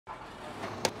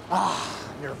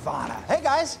Nirvana. Hey,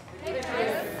 guys. Hey,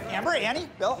 Amber, Annie,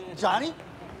 Bill, Johnny.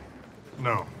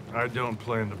 No, I don't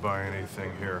plan to buy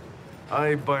anything here.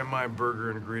 I buy my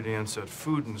burger ingredients at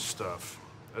Food and Stuff,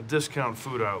 a discount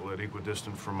food outlet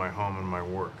equidistant from my home and my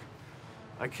work.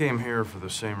 I came here for the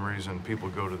same reason people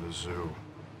go to the zoo.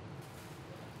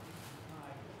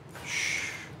 Shh,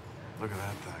 look at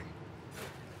that thing.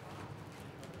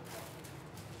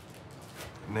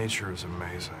 Nature is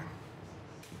amazing.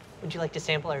 Would you like to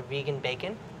sample our vegan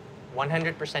bacon?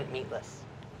 100% meatless.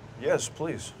 Yes,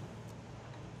 please.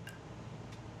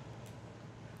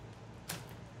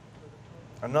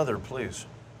 Another, please.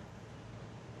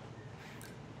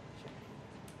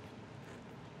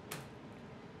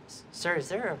 Sir, is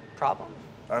there a problem?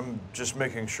 I'm just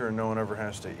making sure no one ever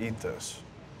has to eat this.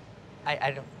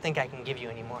 I don't think I can give you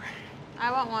any more.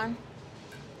 I want one.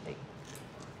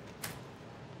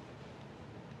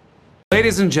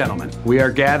 Ladies and gentlemen, we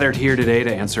are gathered here today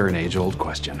to answer an age-old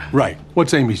question. Right.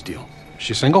 What's Amy's deal?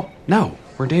 She single? No,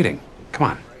 we're dating. Come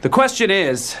on. The question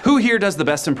is, who here does the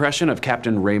best impression of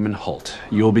Captain Raymond Holt?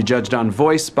 You will be judged on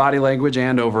voice, body language,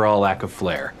 and overall lack of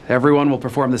flair. Everyone will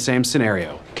perform the same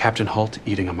scenario. Captain Holt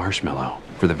eating a marshmallow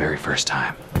for the very first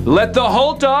time. Let the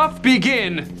Holt off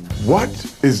begin! What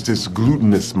is this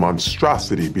glutinous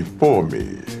monstrosity before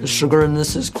me? The sugar in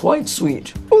this is quite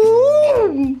sweet.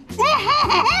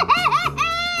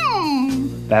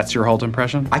 That's your Holt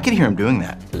impression? I could hear him doing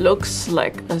that. Looks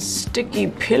like a sticky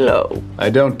pillow. I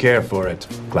don't care for it.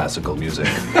 Classical music.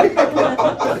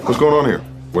 What's going on here?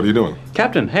 What are you doing?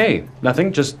 Captain, hey,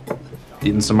 nothing, just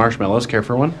eating some marshmallows. Care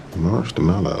for one?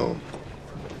 Marshmallow.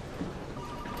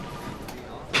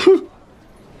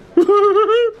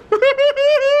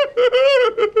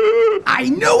 I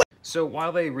knew it! So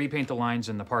while they repaint the lines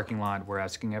in the parking lot, we're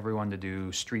asking everyone to do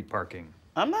street parking.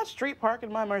 I'm not street parking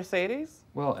my Mercedes.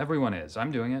 Well, everyone is.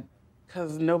 I'm doing it.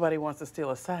 Because nobody wants to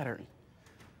steal a Saturn.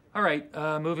 All right,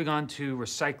 moving on to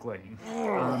recycling.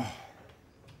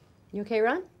 You okay,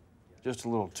 Ron? Just a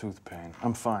little tooth pain.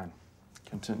 I'm fine.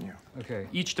 Continue. Okay,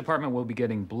 each department will be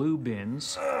getting blue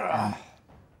bins.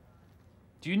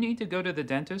 Do you need to go to the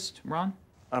dentist, Ron?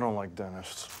 I don't like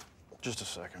dentists. Just a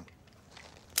second.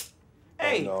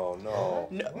 Hey! No, no.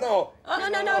 No. No, no, no, no,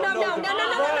 no, no, no, no, no,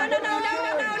 no, no, no, no, no, no,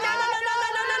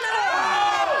 no,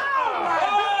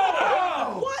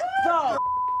 no.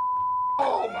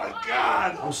 Oh my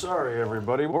God! I'm sorry,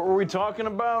 everybody. What were we talking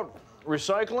about?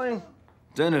 Recycling?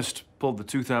 Dentist pulled the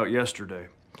tooth out yesterday.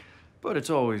 But it's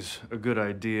always a good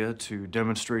idea to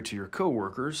demonstrate to your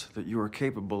coworkers that you are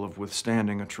capable of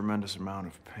withstanding a tremendous amount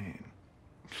of pain.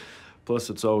 Plus,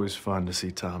 it's always fun to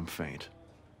see Tom faint.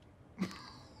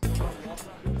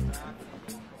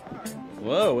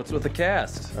 Whoa, what's with the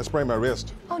cast? I sprained my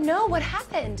wrist. Oh no, what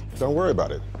happened? Don't worry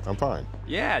about it. I'm fine.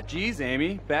 Yeah, geez,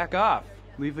 Amy, back off.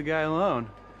 Leave the guy alone.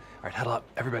 All right, huddle up.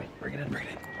 Everybody, bring it in, bring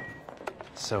it in.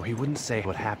 So he wouldn't say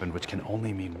what happened, which can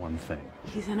only mean one thing.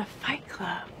 He's in a fight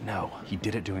club. No, he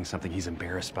did it doing something he's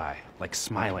embarrassed by, like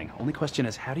smiling. Only question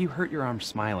is, how do you hurt your arm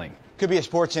smiling? Could be a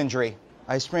sports injury.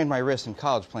 I sprained my wrist in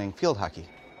college playing field hockey.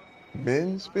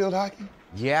 Men's field hockey?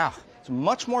 Yeah, it's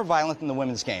much more violent than the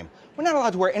women's game. We're not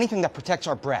allowed to wear anything that protects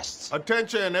our breasts.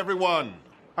 Attention, everyone!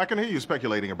 I can hear you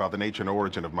speculating about the nature and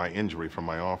origin of my injury from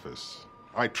my office.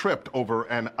 I tripped over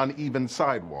an uneven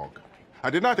sidewalk. I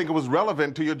did not think it was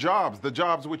relevant to your jobs, the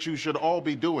jobs which you should all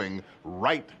be doing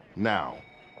right now.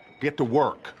 Get to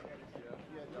work.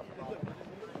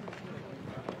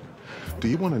 Do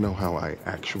you want to know how I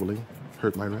actually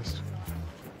hurt my wrist?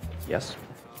 Yes.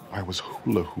 I was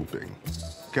hula hooping.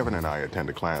 Kevin and I attend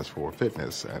a class for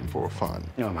fitness and for fun.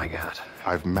 Oh my God.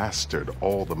 I've mastered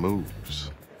all the moves.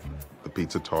 The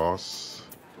pizza toss,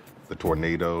 the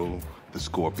tornado, the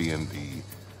scorpion, the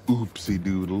oopsie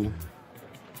doodle.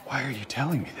 Why are you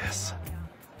telling me this?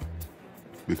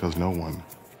 Because no one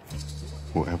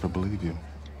will ever believe you.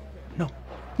 No,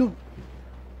 no.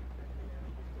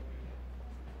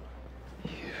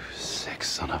 You sick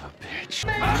son of a bitch.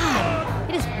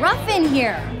 It is rough in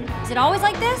here. Is it always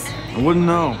like this? I wouldn't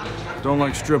know. Don't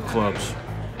like strip clubs.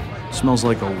 It smells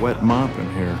like a wet mop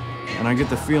in here. And I get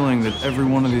the feeling that every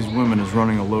one of these women is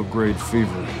running a low-grade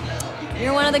fever.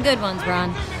 You're one of the good ones,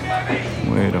 Ron.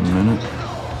 Wait a minute.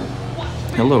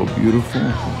 Hello, beautiful.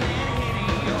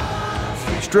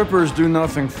 Strippers do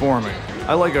nothing for me.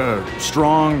 I like a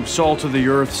strong,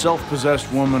 salt-of-the-earth,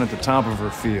 self-possessed woman at the top of her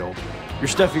field. Your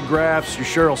Steffi Grafs, your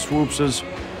Cheryl Swoopses.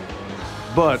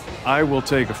 But I will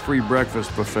take a free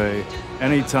breakfast buffet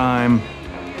anytime,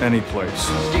 any place.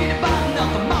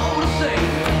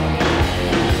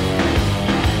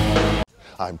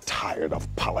 I'm tired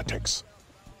of politics.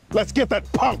 Let's get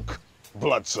that punk,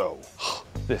 Bloodso.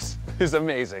 This is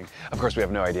amazing. Of course, we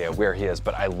have no idea where he is,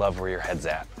 but I love where your head's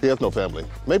at. He has no family.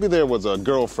 Maybe there was a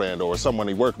girlfriend or someone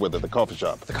he worked with at the coffee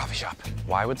shop. The coffee shop.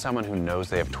 Why would someone who knows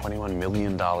they have $21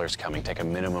 million coming take a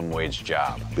minimum wage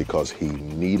job? Because he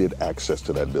needed access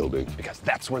to that building. Because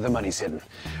that's where the money's hidden.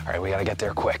 All right, we gotta get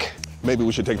there quick. Maybe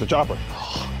we should take the chopper.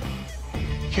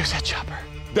 Use that chopper.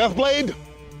 Deathblade,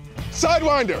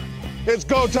 Sidewinder, it's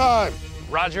go time.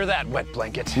 Roger that, wet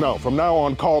blanket. No, from now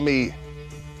on, call me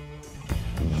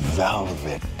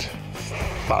Velvet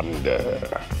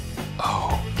Thunder.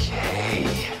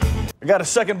 Okay. I got a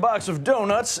second box of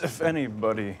donuts, if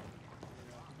anybody...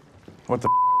 What the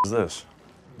is this?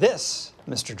 This,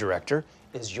 Mr. Director,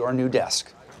 is your new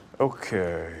desk.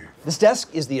 Okay. This desk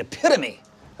is the epitome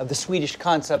of the Swedish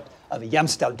concept of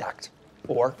jämställdhet,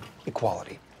 or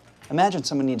equality. Imagine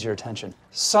someone needs your attention.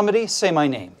 Somebody say my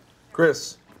name.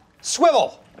 Chris.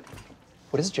 Swivel!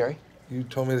 What is it, Jerry? You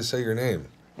told me to say your name.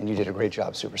 And you did a great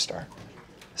job, superstar.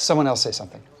 Someone else say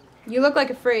something. You look like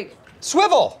a freak.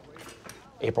 Swivel!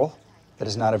 April, that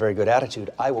is not a very good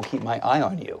attitude. I will keep my eye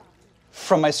on you.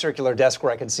 From my circular desk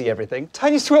where I can see everything.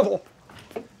 Tiny swivel.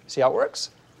 See how it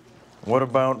works? What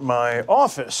about my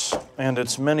office and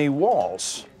its many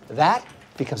walls? That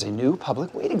becomes a new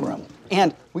public waiting room.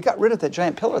 And we got rid of that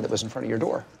giant pillar that was in front of your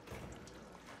door.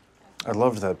 I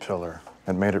loved that pillar.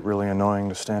 It made it really annoying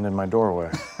to stand in my doorway.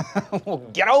 Well,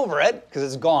 get over it, because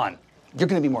it's gone. You're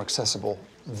going to be more accessible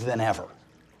than ever.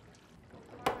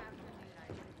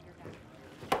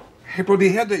 Hey, bro, do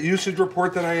you have that usage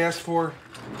report that I asked for?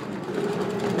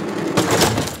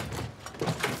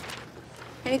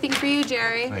 Anything for you,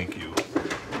 Jerry? Thank you.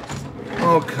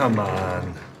 Oh, come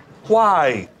on.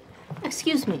 Why?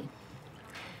 Excuse me.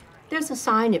 There's a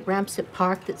sign at Ramsett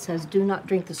Park that says, "Do not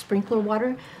drink the sprinkler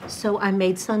water," so I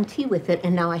made sun tea with it,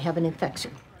 and now I have an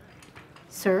infection.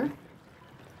 Sir?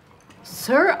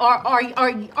 Sir,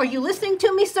 are you listening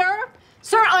to me, sir?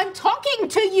 Sir, I'm talking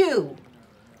to you!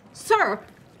 Sir,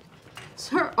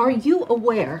 are you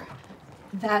aware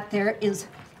that there is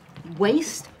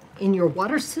waste in your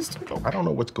water system? I don't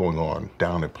know what's going on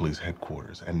down at police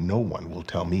headquarters, and no one will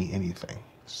tell me anything.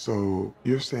 So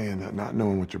you're saying that not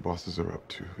knowing what your bosses are up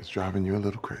to is driving you a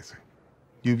little crazy?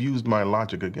 You've used my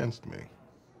logic against me.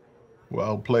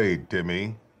 Well played,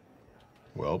 Timmy.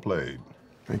 Well played.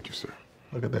 Thank you, sir.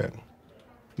 Look at that.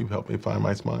 You've helped me find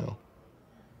my smile.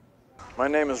 My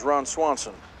name is Ron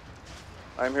Swanson.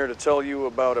 I'm here to tell you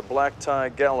about a black tie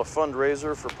gala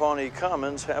fundraiser for Pawnee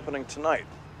Commons happening tonight.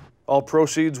 All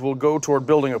proceeds will go toward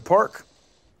building a park.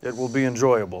 It will be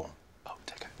enjoyable. Oh,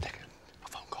 take a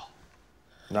phone call.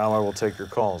 Now I will take your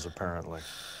calls, apparently.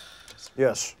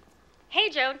 Yes. Hey,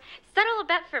 Joan, settle a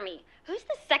bet for me. Who's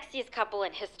the sexiest couple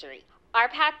in history?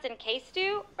 Arpats and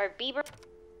K-Stew or Bieber?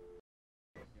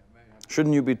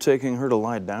 Shouldn't you be taking her to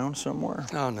lie down somewhere?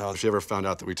 Oh, no. If she ever found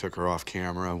out that we took her off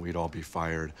camera, we'd all be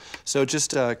fired. So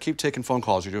just keep taking phone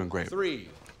calls. You're doing great. 3,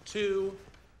 2.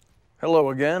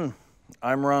 Hello again.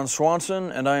 I'm Ron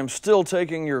Swanson, and I am still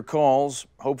taking your calls,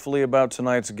 hopefully about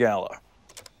tonight's gala.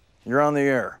 You're on the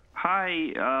air.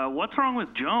 Hi, what's wrong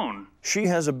with Joan? She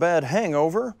has a bad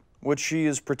hangover, which she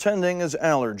is pretending is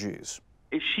allergies.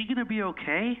 Is she gonna be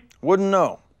okay? Wouldn't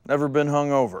know. Never been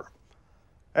hungover.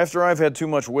 After I've had too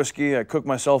much whiskey, I cook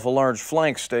myself a large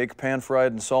flank steak,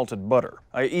 pan-fried in salted butter.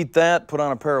 I eat that, put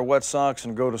on a pair of wet socks,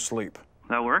 and go to sleep.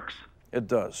 That works? It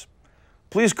does.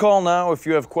 Please call now if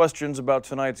you have questions about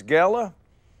tonight's gala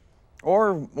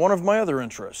or one of my other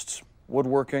interests,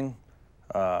 woodworking,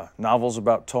 novels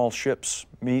about tall ships,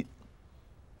 meat,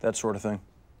 that sort of thing.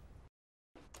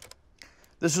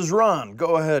 This is Ron.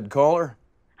 Go ahead, caller.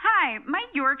 Hi, my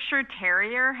Yorkshire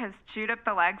Terrier has chewed up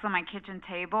the legs on my kitchen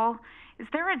table. Is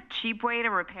there a cheap way to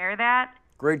repair that?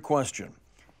 Great question.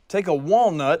 Take a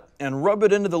walnut and rub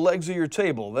it into the legs of your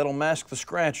table. That'll mask the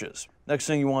scratches. Next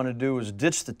thing you want to do is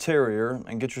ditch the terrier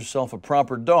and get yourself a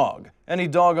proper dog. Any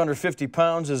dog under 50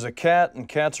 pounds is a cat, and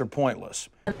cats are pointless.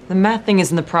 The math thing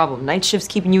isn't the problem. Night shift's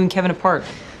keeping you and Kevin apart.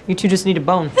 You two just need a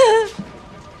bone.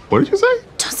 What did you say?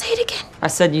 Don't say it again. I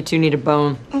said you two need a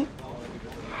bone.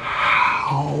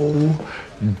 How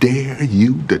dare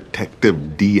you,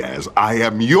 Detective Diaz? I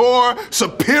am your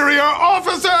superior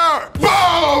officer!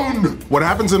 Bone! What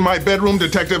happens in my bedroom,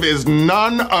 Detective, is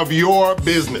none of your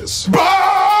business.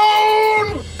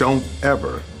 Bone! Don't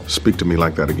ever speak to me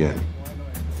like that again.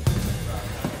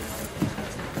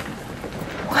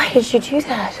 Why did you do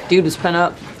that? Dude was pent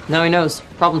up. Now he knows.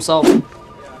 Problem solved.